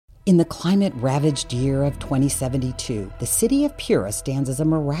In the climate-ravaged year of 2072, the city of Pura stands as a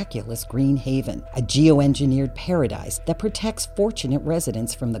miraculous green haven, a geoengineered paradise that protects fortunate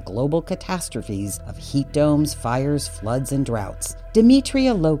residents from the global catastrophes of heat domes, fires, floods, and droughts.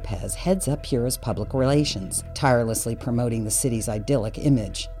 Demetria Lopez heads up Pura's public relations, tirelessly promoting the city's idyllic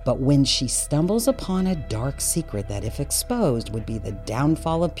image. But when she stumbles upon a dark secret that, if exposed, would be the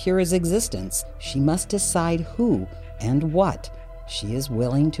downfall of Pura's existence, she must decide who and what she is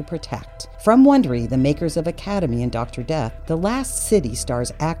willing to protect. From Wondery, the makers of Academy and Dr. Death, The Last City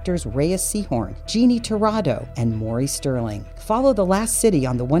stars actors Reyes Sehorn, Jeannie Torrado, and Maury Sterling. Follow The Last City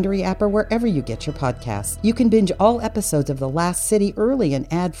on the Wondery app or wherever you get your podcasts. You can binge all episodes of The Last City early and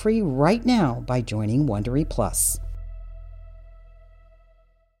ad-free right now by joining Wondery Plus.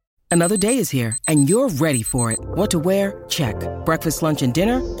 Another day is here, and you're ready for it. What to wear? Check. Breakfast, lunch, and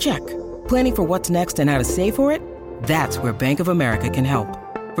dinner? Check. Planning for what's next and how to save for it? That's where Bank of America can help.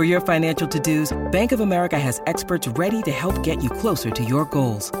 For your financial to-dos, Bank of America has experts ready to help get you closer to your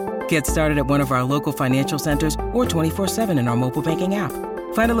goals. Get started at one of our local financial centers or 24/7 in our mobile banking app.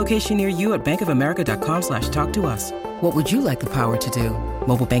 Find a location near you at bankofamerica.com/talktous. What would you like the power to do?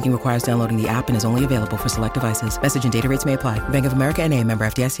 Mobile banking requires downloading the app and is only available for select devices. Message and data rates may apply. Bank of America NA, member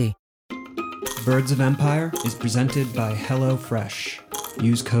FDIC. Birds of Empire is presented by HelloFresh.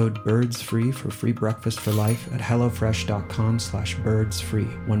 Use code BIRDSFREE for free breakfast for life at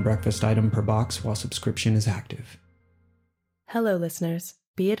hellofresh.com/birdsfree. One breakfast item per box while subscription is active. Hello, listeners.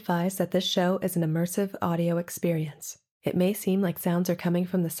 Be advised that this show is an immersive audio experience. It may seem like sounds are coming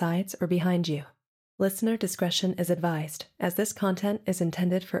from the sides or behind you. Listener discretion is advised, as this content is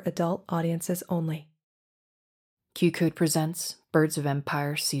intended for adult audiences only. Q-Code presents Birds of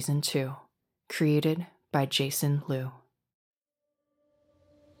Empire Season 2, created by Jason Liu.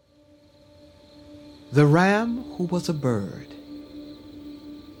 The Ram Who Was a Bird.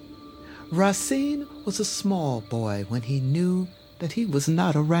 Racine was a small boy when he knew that he was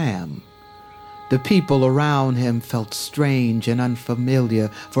not a ram. The people around him felt strange and unfamiliar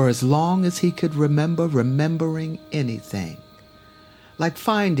for as long as he could remember remembering anything. Like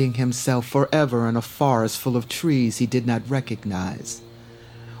finding himself forever in a forest full of trees he did not recognize.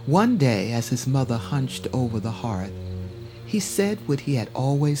 One day, as his mother hunched over the hearth, he said what he had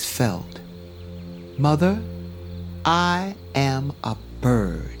always felt. "Mother, I am a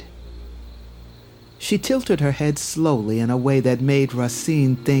bird." She tilted her head slowly in a way that made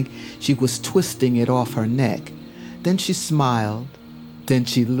Racine think she was twisting it off her neck. Then she smiled. Then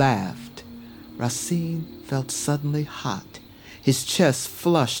she laughed. Racine felt suddenly hot, his chest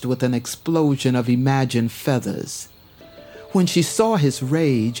flushed with an explosion of imagined feathers. When she saw his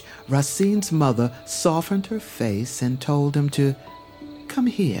rage, Racine's mother softened her face and told him to come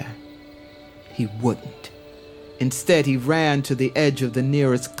here. He wouldn't. Instead, he ran to the edge of the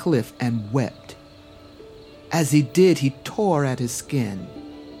nearest cliff and wept. As he did, he tore at his skin.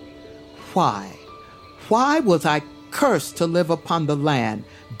 Why? Why was I cursed to live upon the land,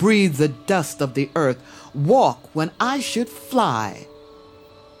 breathe the dust of the earth, walk when I should fly?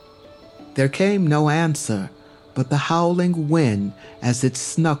 There came no answer but the howling wind as it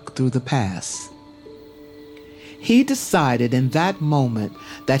snuck through the pass. He decided in that moment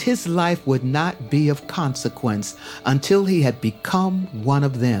that his life would not be of consequence until he had become one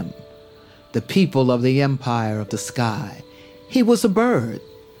of them, the people of the empire of the sky. He was a bird.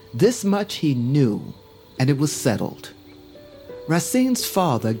 This much he knew, and it was settled. Racine's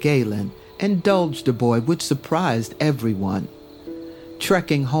father, Galen, indulged the boy, which surprised everyone.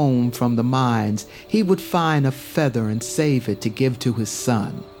 Trekking home from the mines, he would find a feather and save it to give to his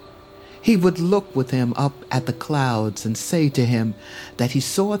son. He would look with him up at the clouds and say to him that he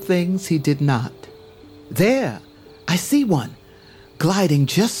saw things he did not. "There, I see one, gliding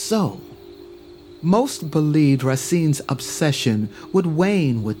just so." Most believed Racine's obsession would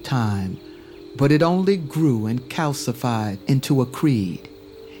wane with time, but it only grew and calcified into a creed.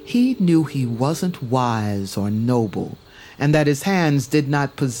 He knew he wasn't wise or noble, and that his hands did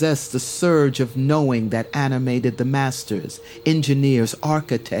not possess the surge of knowing that animated the masters, engineers,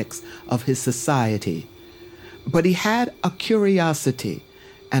 architects of his society. But he had a curiosity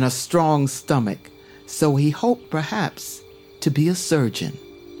and a strong stomach, so he hoped perhaps to be a surgeon.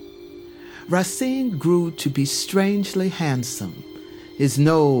 Racine grew to be strangely handsome, his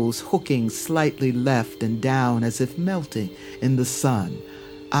nose hooking slightly left and down as if melting in the sun,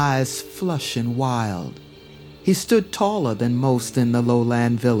 eyes flush and wild. He stood taller than most in the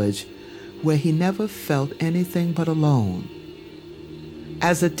lowland village, where he never felt anything but alone.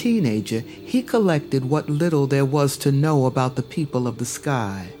 As a teenager, he collected what little there was to know about the people of the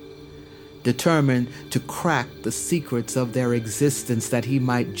sky. determined to crack the secrets of their existence that he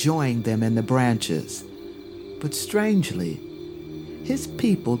might join them in the branches. But strangely, his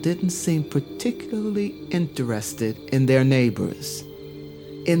people didn't seem particularly interested in their neighbors,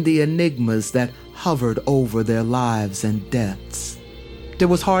 in the enigmas that hovered over their lives and deaths. There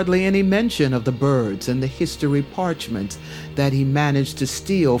was hardly any mention of the birds and the history parchments that he managed to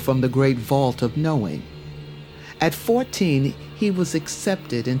steal from the great vault of knowing. At 14, he was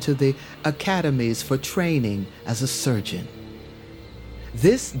accepted into the academies for training as a surgeon.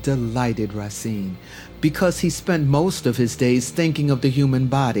 This delighted Racine because he spent most of his days thinking of the human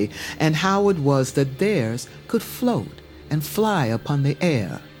body and how it was that theirs could float and fly upon the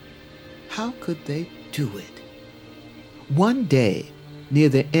air. How could they do it? One day, near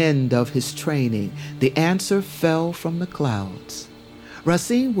the end of his training, the answer fell from the clouds.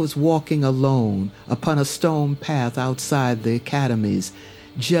 Racine was walking alone upon a stone path outside the academies,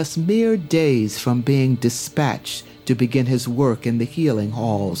 just mere days from being dispatched to begin his work in the healing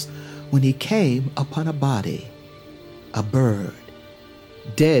halls, when he came upon a body, a bird,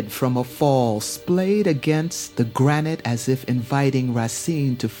 dead from a fall, splayed against the granite as if inviting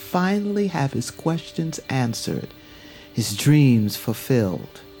Racine to finally have his questions answered, his dreams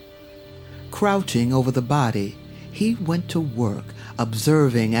fulfilled. Crouching over the body, he went to work,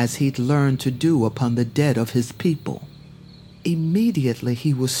 observing as he'd learned to do upon the dead of his people. Immediately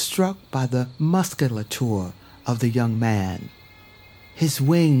he was struck by the musculature of the young man. His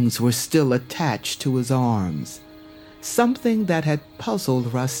wings were still attached to his arms, something that had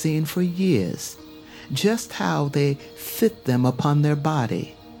puzzled Racine for years, just how they fit them upon their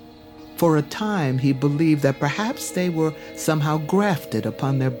body. For a time he believed that perhaps they were somehow grafted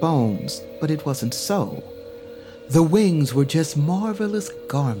upon their bones, but it wasn't so. The wings were just marvelous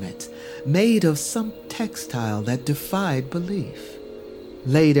garments made of some textile that defied belief.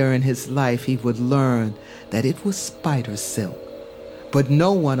 Later in his life he would learn that it was spider silk, but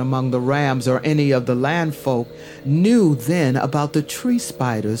no one among the Rams or any of the land folk knew then about the tree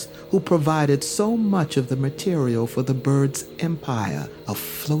spiders who provided so much of the material for the bird's empire of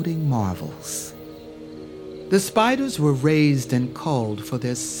floating marvels. The spiders were raised and culled for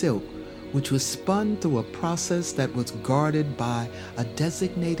their silk, which was spun through a process that was guarded by a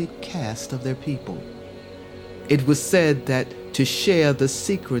designated caste of their people. It was said that to share the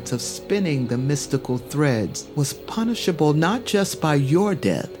secrets of spinning the mystical threads was punishable not just by your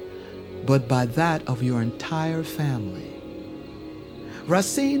death, but by that of your entire family.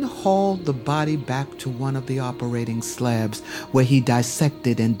 Racine hauled the body back to one of the operating slabs, where he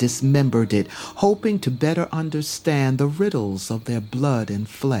dissected and dismembered it, hoping to better understand the riddles of their blood and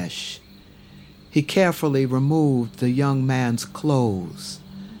flesh. He carefully removed the young man's clothes,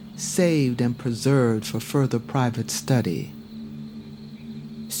 saved and preserved for further private study.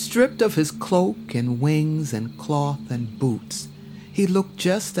 Stripped of his cloak and wings and cloth and boots, he looked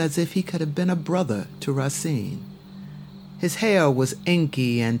just as if he could have been a brother to Racine. His hair was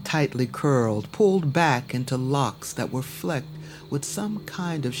inky and tightly curled, pulled back into locks that were flecked with some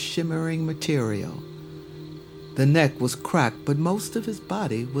kind of shimmering material. The neck was cracked, but most of his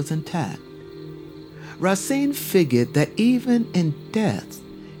body was intact. Racine figured that even in death,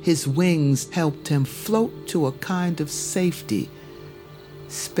 his wings helped him float to a kind of safety,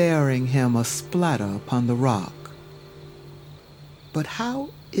 sparing him a splatter upon the rock. But how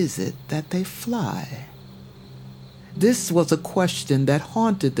is it that they fly? This was a question that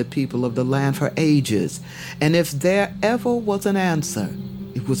haunted the people of the land for ages, and if there ever was an answer,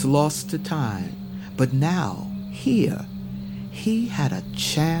 it was lost to time. But now, here, he had a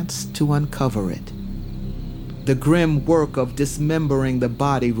chance to uncover it. The grim work of dismembering the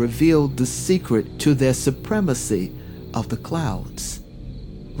body revealed the secret to their supremacy of the clouds.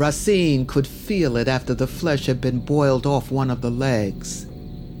 Racine could feel it after the flesh had been boiled off one of the legs.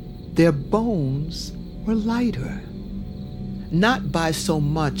 Their bones were lighter. Not by so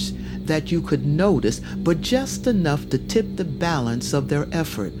much that you could notice, but just enough to tip the balance of their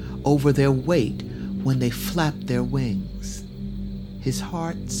effort over their weight when they flapped their wings. His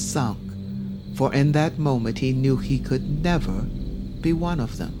heart sunk, for in that moment he knew he could never be one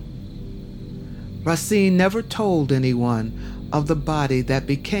of them. Racine never told anyone of the body that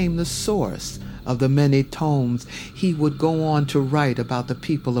became the source of the many tomes he would go on to write about the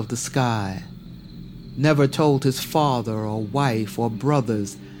people of the sky. Never told his father or wife or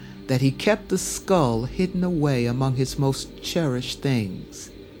brothers that he kept the skull hidden away among his most cherished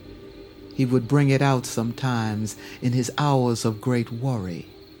things. He would bring it out sometimes in his hours of great worry,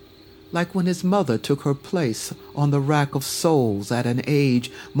 like when his mother took her place on the rack of souls at an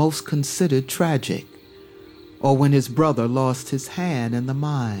age most considered tragic, or when his brother lost his hand in the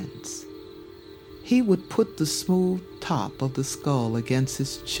mines. he would put the smooth top of the skull against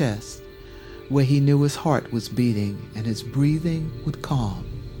his chest, where he knew his heart was beating and his breathing would calm.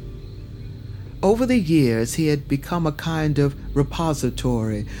 Over the years, he had become a kind of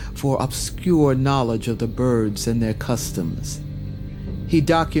repository for obscure knowledge of the birds and their customs. He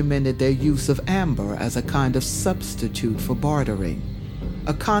documented their use of amber as a kind of substitute for bartering,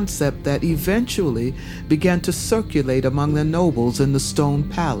 a concept that eventually began to circulate among the nobles in the Stone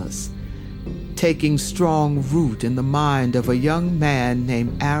Palace, taking strong root in the mind of a young man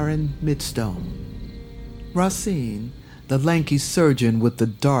named Aaron Midstone. Racine, the lanky surgeon with the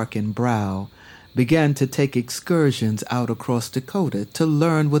darkened brow, began to take excursions out across Dakota to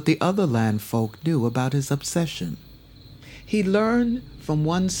learn what the other land folk knew about his obsession. He learned from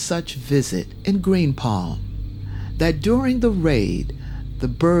one such visit in Green Palm that during the raid, the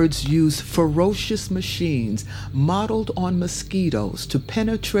birds used ferocious machines modeled on mosquitoes to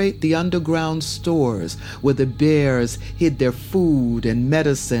penetrate the underground stores where the bears hid their food and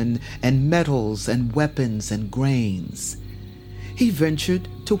medicine and metals and weapons and grains. He ventured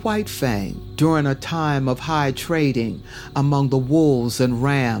to White Fang during a time of high trading among the wolves and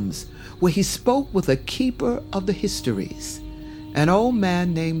rams, where he spoke with a keeper of the histories, an old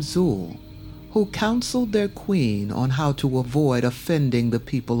man named Zul, who counseled their queen on how to avoid offending the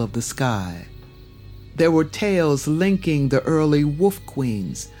people of the sky. There were tales linking the early wolf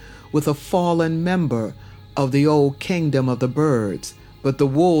queens with a fallen member of the old kingdom of the birds, but the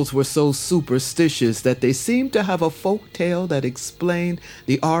wolves were so superstitious that they seemed to have a folk tale that explained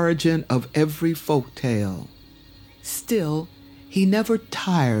the origin of every folk tale. Still, he never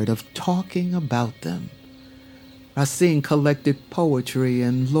tired of talking about them. Racine collected poetry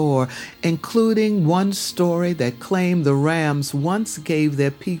and lore, including one story that claimed the rams once gave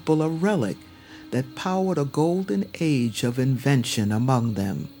their people a relic that powered a golden age of invention among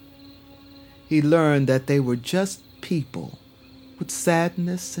them. He learned that they were just people with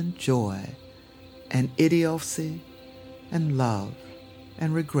sadness and joy, and idiocy and love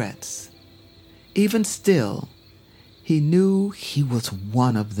and regrets. Even still, he knew he was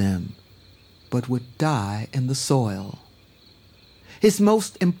one of them, but would die in the soil. His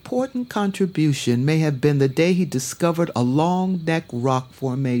most important contribution may have been the day he discovered a long neck rock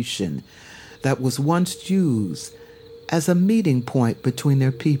formation that was once used as a meeting point between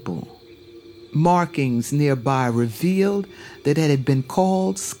their people. Markings nearby revealed that it had been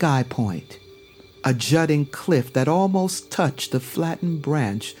called Sky Point, a jutting cliff that almost touched the flattened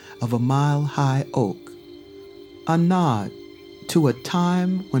branch of a mile-high oak, a nod to a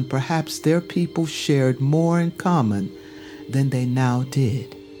time when perhaps their people shared more in common than they now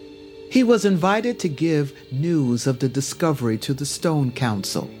did. He was invited to give news of the discovery to the Stone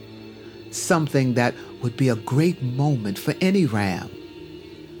Council, something that would be a great moment for any ram.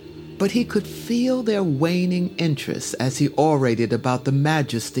 But he could feel their waning interest as he orated about the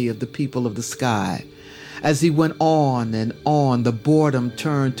majesty of the people of the sky. As he went on and on, the boredom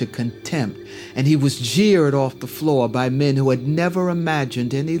turned to contempt, and he was jeered off the floor by men who had never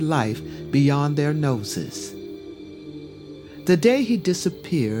imagined any life beyond their noses. The day he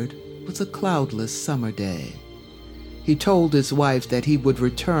disappeared was a cloudless summer day. He told his wife that he would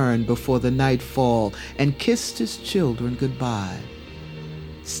return before the nightfall and kissed his children goodbye.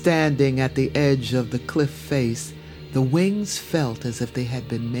 Standing at the edge of the cliff face, the wings felt as if they had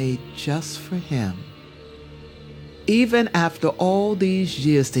been made just for him. Even after all these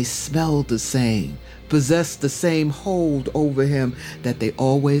years, they smelled the same, possessed the same hold over him that they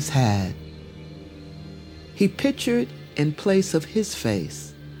always had. He pictured, in place of his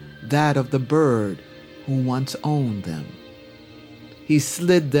face, that of the bird who once owned them. He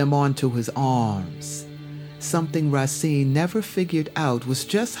slid them onto his arms. Something Racine never figured out was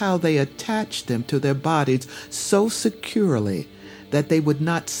just how they attached them to their bodies so securely that they would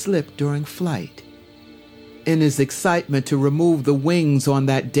not slip during flight. In his excitement to remove the wings on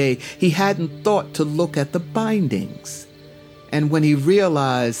that day, he hadn't thought to look at the bindings. And when he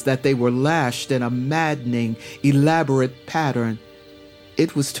realized that they were lashed in a maddening, elaborate pattern,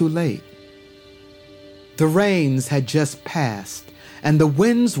 it was too late. The rains had just passed, and the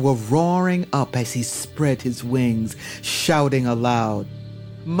winds were roaring up as he spread his wings, shouting aloud,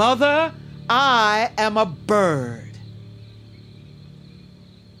 "Mother, I am a bird."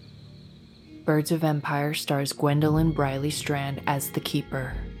 Birds of Empire stars Gwendolyn Briley Strand as the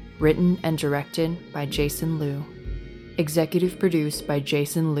Keeper. Written and directed by Jason Liu. Executive produced by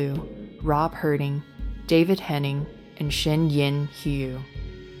Jason Liu, Rob Herding, David Henning, and Shin Yin Hyu.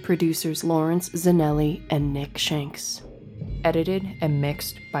 Producers Lawrence Zanelli and Nick Shanks. Edited and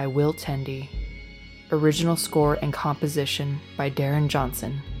mixed by Will Tendy. Original score and composition by Darren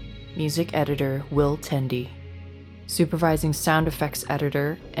Johnson. Music editor Will Tendy. Supervising sound effects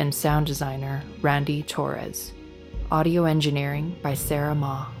editor and sound designer Randy Torres. Audio engineering by Sarah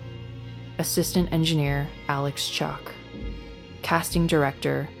Ma. Assistant engineer Alex Chuck. Casting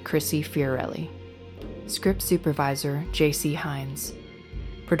director Chrissy Fiorelli. Script supervisor JC Hines.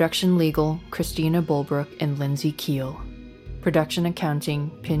 Production legal Christina Bulbrook and Lindsay Keel. Production accounting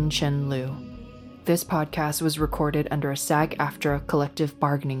Pin Chen Liu. This podcast was recorded under a SAG-AFTRA collective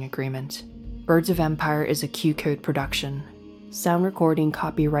bargaining agreement. Birds of Empire is a Q-Code production. Sound recording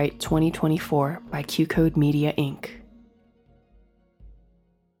copyright 2024 by Q-Code Media Inc.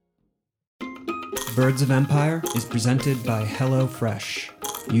 Birds of Empire is presented by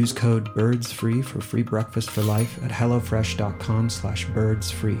HelloFresh. Use code BIRDSFREE for free breakfast for life at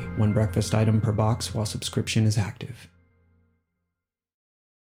hellofresh.com/birdsfree. One breakfast item per box while subscription is active.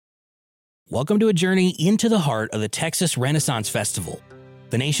 Welcome to a journey into the heart of the Texas Renaissance Festival,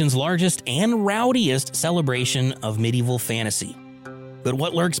 the nation's largest and rowdiest celebration of medieval fantasy. But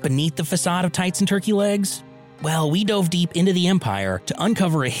what lurks beneath the facade of tights and turkey legs? Well, we dove deep into the empire to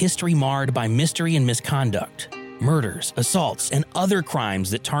uncover a history marred by mystery and misconduct, murders, assaults, and other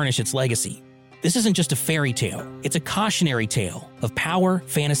crimes that tarnish its legacy. This isn't just a fairy tale, it's a cautionary tale of power,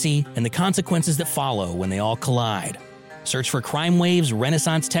 fantasy, and the consequences that follow when they all collide. Search for Crime Waves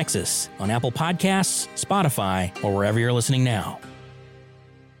Renaissance Texas on Apple Podcasts, Spotify, or wherever you're listening now.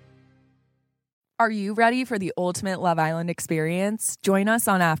 Are you ready for the ultimate Love Island experience? Join us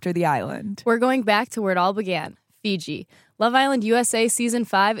on After the Island. We're going back to where it all began, Fiji. Love Island USA Season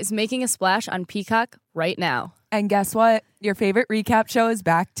 5 is making a splash on Peacock right now. And guess what? Your favorite recap show is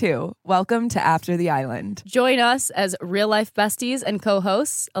back too. Welcome to After the Island. Join us as real-life besties and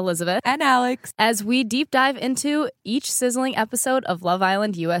co-hosts, Elizabeth and Alex, as we deep dive into each sizzling episode of Love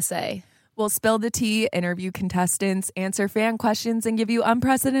Island USA. We'll spill the tea, interview contestants, answer fan questions, and give you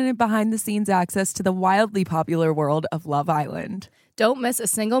unprecedented behind-the-scenes access to the wildly popular world of Love Island. Don't miss a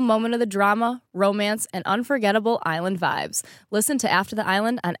single moment of the drama, romance, and unforgettable island vibes. Listen to After the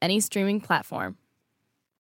Island on any streaming platform.